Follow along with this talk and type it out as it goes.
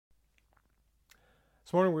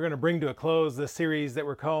This morning we're going to bring to a close the series that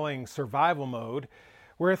we're calling Survival Mode.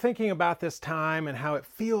 We're thinking about this time and how it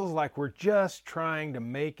feels like we're just trying to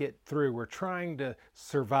make it through. We're trying to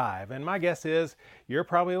survive. And my guess is you're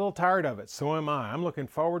probably a little tired of it. So am I. I'm looking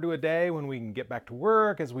forward to a day when we can get back to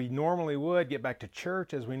work as we normally would, get back to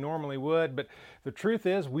church as we normally would. But the truth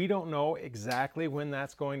is we don't know exactly when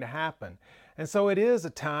that's going to happen. And so it is a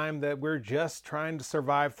time that we're just trying to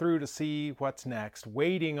survive through to see what's next,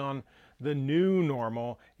 waiting on the new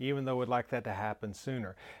normal, even though we'd like that to happen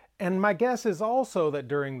sooner. And my guess is also that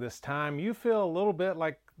during this time, you feel a little bit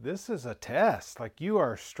like this is a test, like you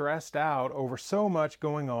are stressed out over so much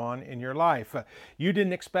going on in your life. You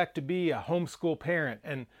didn't expect to be a homeschool parent,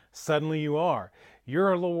 and suddenly you are.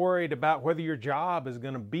 You're a little worried about whether your job is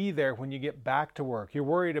going to be there when you get back to work. You're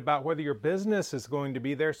worried about whether your business is going to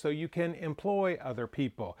be there so you can employ other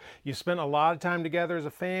people. You spent a lot of time together as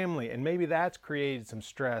a family, and maybe that's created some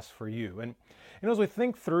stress for you. And as we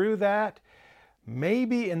think through that,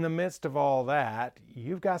 maybe in the midst of all that,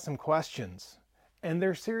 you've got some questions, and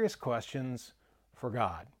they're serious questions for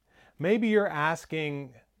God. Maybe you're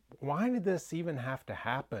asking, why did this even have to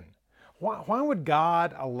happen? Why would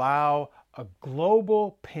God allow a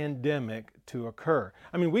global pandemic to occur?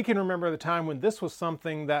 I mean, we can remember the time when this was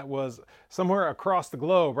something that was somewhere across the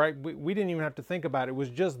globe, right? We didn't even have to think about it. It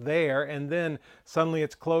was just there, and then suddenly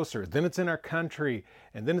it's closer. Then it's in our country,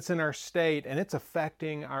 and then it's in our state, and it's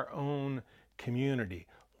affecting our own community.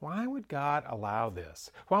 Why would God allow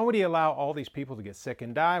this? Why would He allow all these people to get sick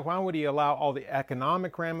and die? Why would He allow all the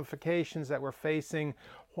economic ramifications that we're facing?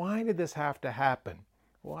 Why did this have to happen?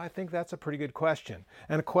 Well, I think that's a pretty good question,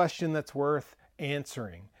 and a question that's worth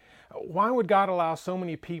answering. Why would God allow so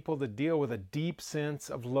many people to deal with a deep sense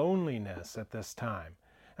of loneliness at this time?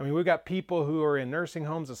 I mean, we've got people who are in nursing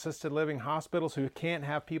homes, assisted living, hospitals who can't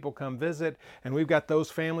have people come visit, and we've got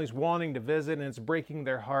those families wanting to visit, and it's breaking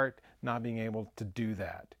their heart not being able to do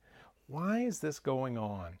that. Why is this going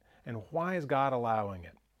on, and why is God allowing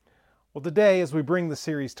it? Well, today, as we bring the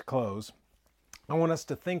series to close, I want us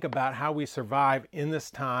to think about how we survive in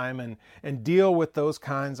this time and deal with those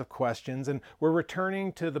kinds of questions. And we're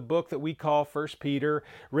returning to the book that we call 1 Peter,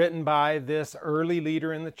 written by this early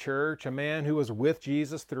leader in the church, a man who was with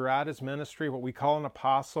Jesus throughout his ministry, what we call an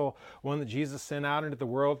apostle, one that Jesus sent out into the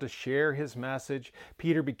world to share his message.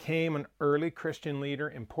 Peter became an early Christian leader,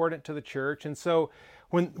 important to the church. And so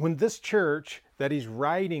when this church that he's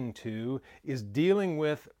writing to is dealing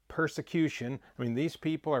with persecution, I mean, these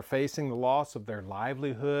people are facing the loss of their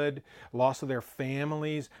livelihood, loss of their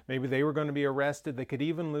families. Maybe they were going to be arrested. They could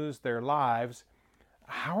even lose their lives.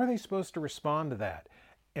 How are they supposed to respond to that?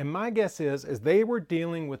 And my guess is, as they were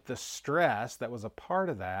dealing with the stress that was a part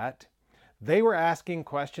of that, they were asking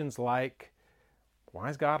questions like, why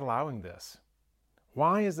is God allowing this?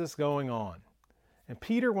 Why is this going on? And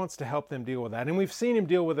Peter wants to help them deal with that. And we've seen him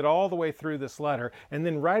deal with it all the way through this letter. And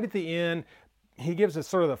then right at the end, he gives us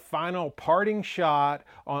sort of the final parting shot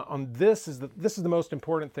on this is the most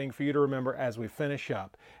important thing for you to remember as we finish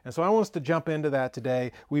up. And so I want us to jump into that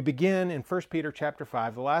today. We begin in 1 Peter chapter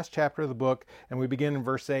 5, the last chapter of the book, and we begin in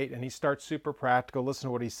verse 8, and he starts super practical. Listen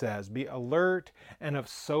to what he says. Be alert and of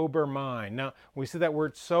sober mind. Now, when we see that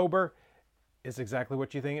word sober, it's exactly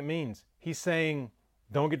what you think it means. He's saying,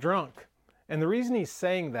 don't get drunk. And the reason he's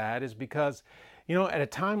saying that is because, at a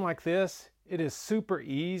time like this, it is super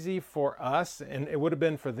easy for us, and it would have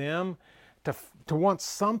been for them, to want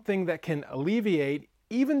something that can alleviate,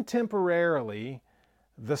 even temporarily,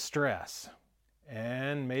 the stress.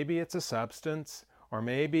 And maybe it's a substance, or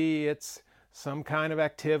maybe it's some kind of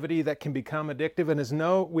activity that can become addictive. And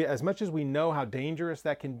as much as we know how dangerous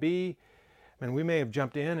that can be, and we may have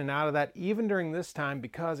jumped in and out of that even during this time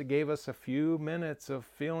because it gave us a few minutes of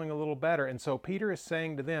feeling a little better. And so Peter is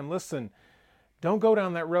saying to them, listen, don't go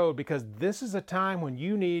down that road, because this is a time when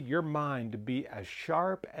you need your mind to be as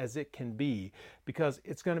sharp as it can be, because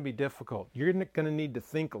it's going to be difficult. You're going to need to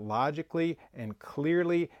think logically and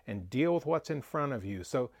clearly and deal with what's in front of you.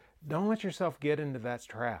 So don't let yourself get into that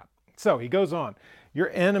trap. So he goes on. Your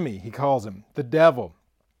enemy, he calls him, the devil.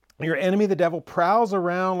 Your enemy, the devil, prowls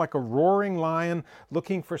around like a roaring lion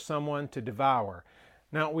looking for someone to devour.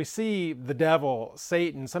 Now, we see the devil,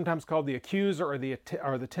 Satan, sometimes called the accuser or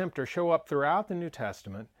the tempter, show up throughout the New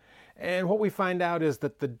Testament. And what we find out is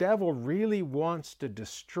that the devil really wants to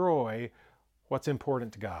destroy what's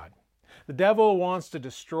important to God. The devil wants to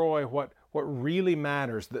destroy what really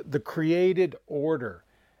matters, the created order.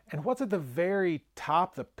 And what's at the very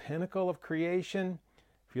top, the pinnacle of creation?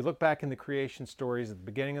 If you look back in the creation stories at the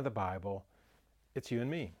beginning of the Bible, it's you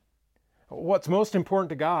and me. What's most important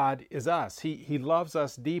to God is us. He loves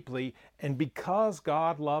us deeply, and because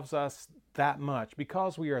God loves us that much,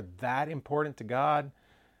 because we are that important to God,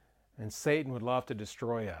 and Satan would love to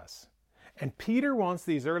destroy us. And Peter wants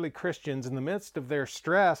these early Christians in the midst of their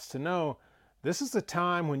stress to know this is a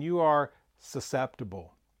time when you are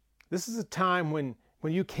susceptible. This is a time when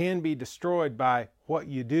you can be destroyed by what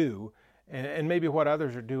you do and maybe what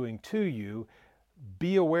others are doing to you.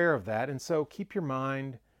 Be aware of that, and so keep your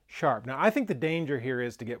mind sharp. Now, I think the danger here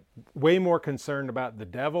is to get way more concerned about the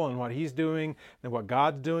devil and what he's doing than what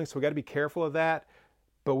God's doing, so we got to be careful of that,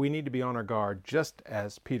 but we need to be on our guard just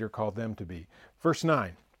as Peter called them to be. Verse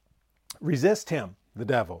 9, resist him, the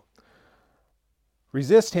devil.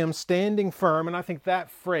 Resist him standing firm, and I think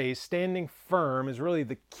that phrase, standing firm, is really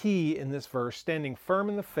the key in this verse, standing firm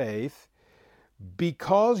in the faith,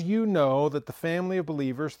 because you know that the family of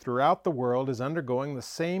believers throughout the world is undergoing the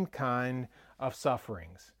same kind of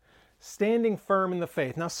sufferings. Standing firm in the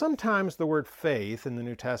faith. Now, sometimes the word faith in the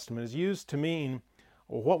New Testament is used to mean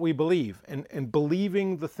what we believe and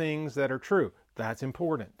believing the things that are true. That's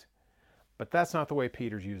important. But that's not the way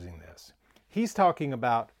Peter's using this. He's talking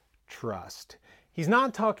about trust. He's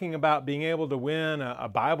not talking about being able to win a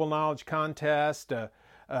Bible knowledge contest,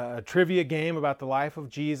 a trivia game about the life of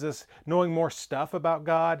Jesus, knowing more stuff about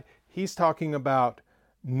God. He's talking about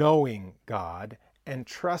knowing God and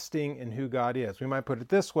trusting in who God is. We might put it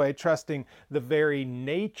this way, trusting the very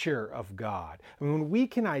nature of God. I mean, when we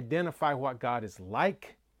can identify what God is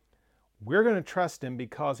like, we're going to trust him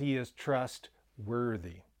because he is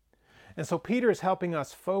trustworthy. And so Peter is helping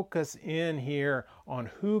us focus in here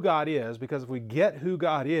on who God is, because if we get who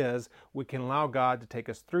God is, we can allow God to take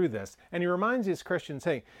us through this. And he reminds these Christians,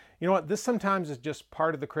 hey, you know what? This sometimes is just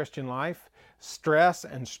part of the Christian life. Stress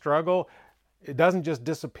and struggle, it doesn't just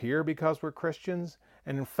disappear because we're Christians.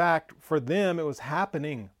 And in fact, for them, it was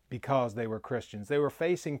happening because they were Christians. They were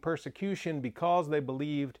facing persecution because they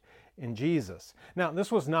believed in Jesus. Now,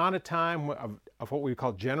 this was not a time of what we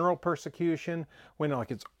call general persecution, when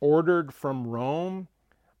it's ordered from Rome,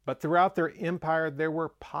 but throughout their empire, there were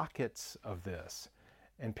pockets of this.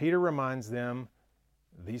 And Peter reminds them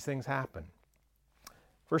these things happen.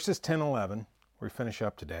 Verses 10 and 11, we finish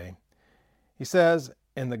up today. He says,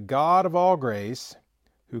 "And the God of all grace,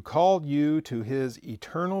 who called you to his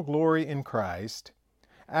eternal glory in Christ,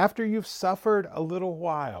 after you've suffered a little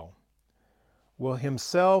while, will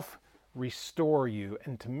himself restore you."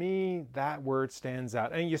 And to me, that word stands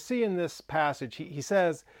out. And you see in this passage, he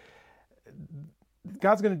says,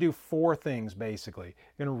 God's going to do four things, basically.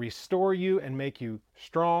 He's going to restore you and make you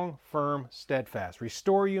strong, firm, steadfast.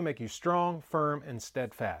 Restore you, make you strong, firm, and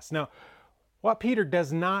steadfast. Now, what Peter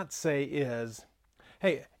does not say is,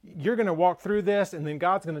 hey, you're going to walk through this and then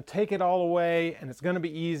God's going to take it all away and it's going to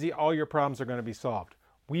be easy. All your problems are going to be solved.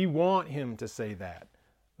 We want him to say that.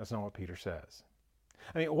 That's not what Peter says.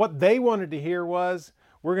 I mean, what they wanted to hear was,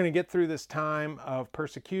 we're going to get through this time of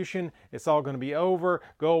persecution. It's all going to be over.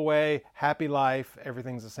 Go away. Happy life.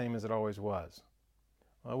 Everything's the same as it always was.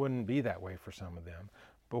 Well, it wouldn't be that way for some of them.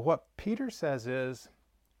 But what Peter says is,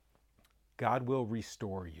 God will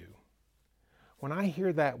restore you. When I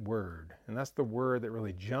hear that word, and that's the word that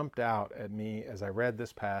really jumped out at me as I read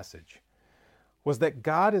this passage, was that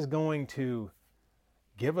God is going to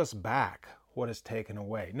give us back what is taken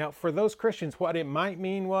away. Now, for those Christians, what it might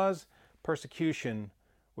mean was persecution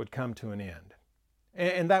would come to an end.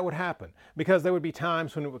 And that would happen, because there would be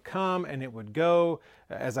times when it would come and it would go.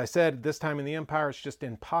 As I said, this time in the empire, it's just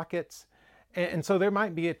in pockets. And so there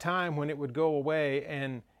might be a time when it would go away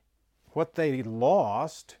and what they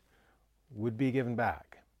lost would be given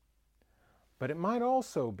back. But it might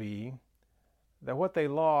also be that what they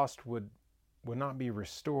lost would not be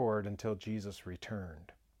restored until Jesus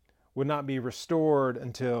returned, would not be restored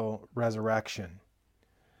until resurrection.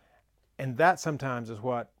 And that sometimes is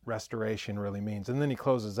what restoration really means. And then he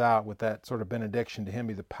closes out with that sort of benediction, to him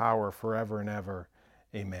be the power forever and ever.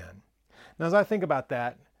 Amen. Now, as I think about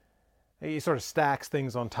that, he sort of stacks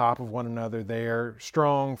things on top of one another there.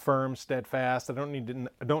 Strong, firm, steadfast. I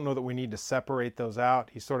don't know that we need to separate those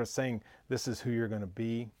out. He's sort of saying this is who you're going to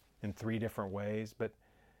be in three different ways. But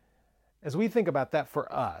as we think about that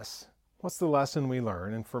for us, what's the lesson we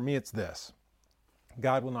learn? And for me, it's this: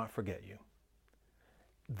 God will not forget you.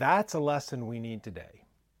 That's a lesson we need today.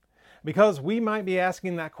 Because we might be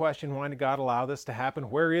asking that question, why did God allow this to happen?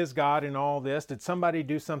 Where is God in all this? Did somebody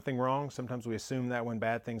do something wrong? Sometimes we assume that when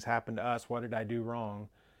bad things happen to us. What did I do wrong?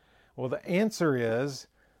 Well, the answer is,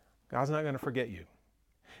 God's not going to forget you.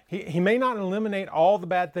 He may not eliminate all the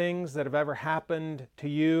bad things that have ever happened to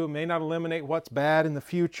you, may not eliminate what's bad in the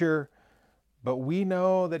future, but we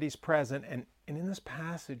know that He's present. And in this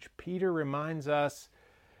passage, Peter reminds us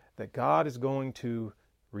that God is going to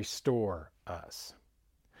restore us.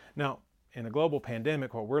 Now, in a global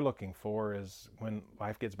pandemic, what we're looking for is when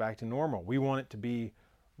life gets back to normal. We want it to be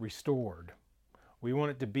restored. We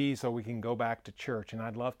want it to be so we can go back to church. And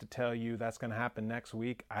I'd love to tell you that's going to happen next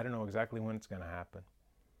week. I don't know exactly when it's going to happen.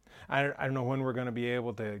 I don't know when we're going to be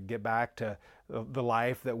able to get back to the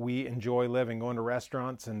life that we enjoy living, going to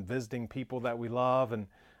restaurants and visiting people that we love. And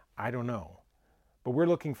I don't know. But we're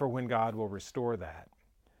looking for when God will restore that.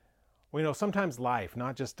 We know sometimes life,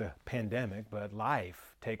 not just a pandemic, but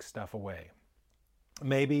life takes stuff away.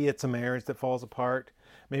 Maybe it's a marriage that falls apart.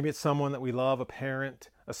 Maybe it's someone that we love, a parent,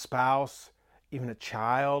 a spouse, even a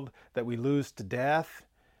child that we lose to death.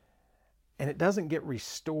 And it doesn't get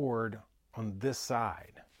restored on this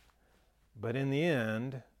side. But in the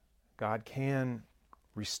end, God can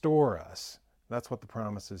restore us. That's what the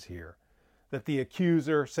promise is here. That the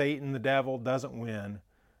accuser, Satan, the devil, doesn't win.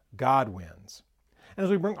 God wins. And as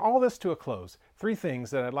we bring all this to a close, 3 things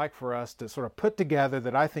that I'd like for us to sort of put together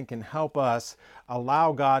that I think can help us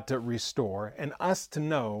allow God to restore and us to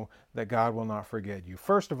know that God will not forget you.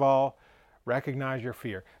 First of all, recognize your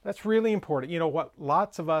fear. That's really important. You know, what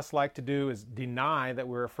lots of us like to do is deny that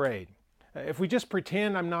we're afraid. If we just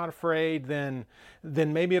pretend I'm not afraid, then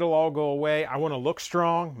maybe it'll all go away. I want to look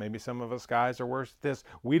strong. Maybe some of us guys are worse at this.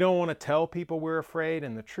 We don't want to tell people we're afraid.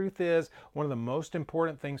 And the truth is, one of the most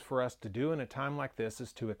important things for us to do in a time like this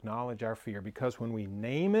is to acknowledge our fear, because when we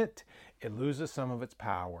name it, it loses some of its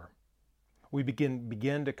power. We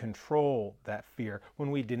begin to control that fear.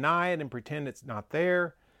 When we deny it and pretend it's not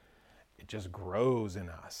there, it just grows in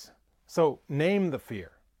us. So name the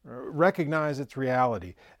fear. Recognize its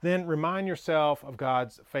reality. Then remind yourself of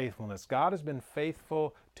God's faithfulness. God has been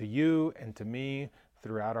faithful to you and to me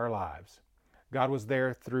throughout our lives. God was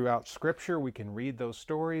there throughout Scripture. We can read those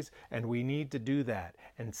stories, and we need to do that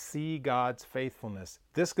and see God's faithfulness.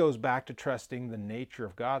 This goes back to trusting the nature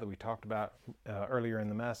of God that we talked about earlier in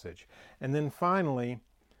the message. And then finally,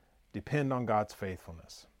 depend on God's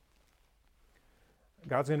faithfulness.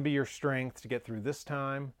 God's going to be your strength to get through this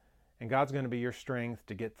time. And God's going to be your strength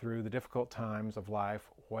to get through the difficult times of life,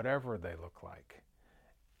 whatever they look like.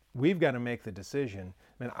 We've got to make the decision.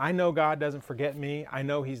 Man, I know God doesn't forget me. I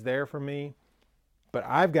know He's there for me. But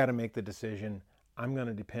I've got to make the decision. I'm going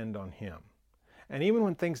to depend on Him. And even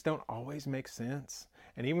when things don't always make sense,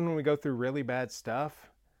 and even when we go through really bad stuff,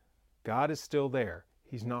 God is still there.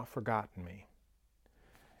 He's not forgotten me.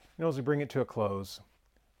 You know, as we bring it to a close,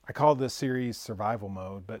 I call this series Survival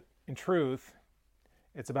Mode, but in truth,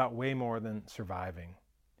 it's about way more than surviving.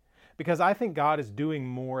 Because I think God is doing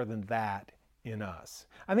more than that in us.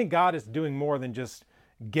 I think God is doing more than just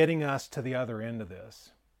getting us to the other end of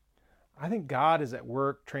this. I think God is at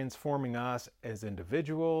work transforming us as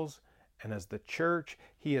individuals and as the church.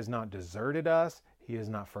 He has not deserted us. He has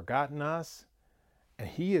not forgotten us. And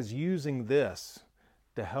He is using this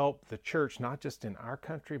to help the church, not just in our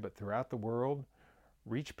country, but throughout the world,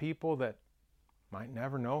 reach people that might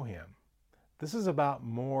never know Him. This is about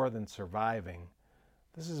more than surviving.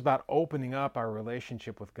 This is about opening up our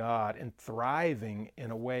relationship with God and thriving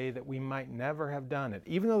in a way that we might never have done it.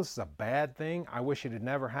 Even though this is a bad thing, I wish it had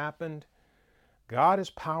never happened, God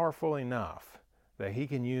is powerful enough that He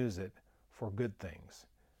can use it for good things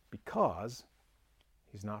because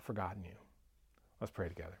He's not forgotten you. Let's pray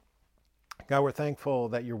together. God, we're thankful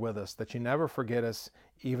that You're with us, that You never forget us,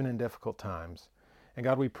 even in difficult times. And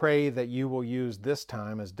God, we pray that You will use this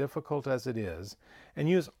time, as difficult as it is, and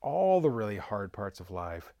use all the really hard parts of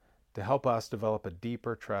life to help us develop a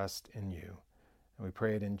deeper trust in You. And we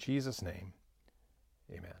pray it in Jesus' name.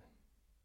 Amen.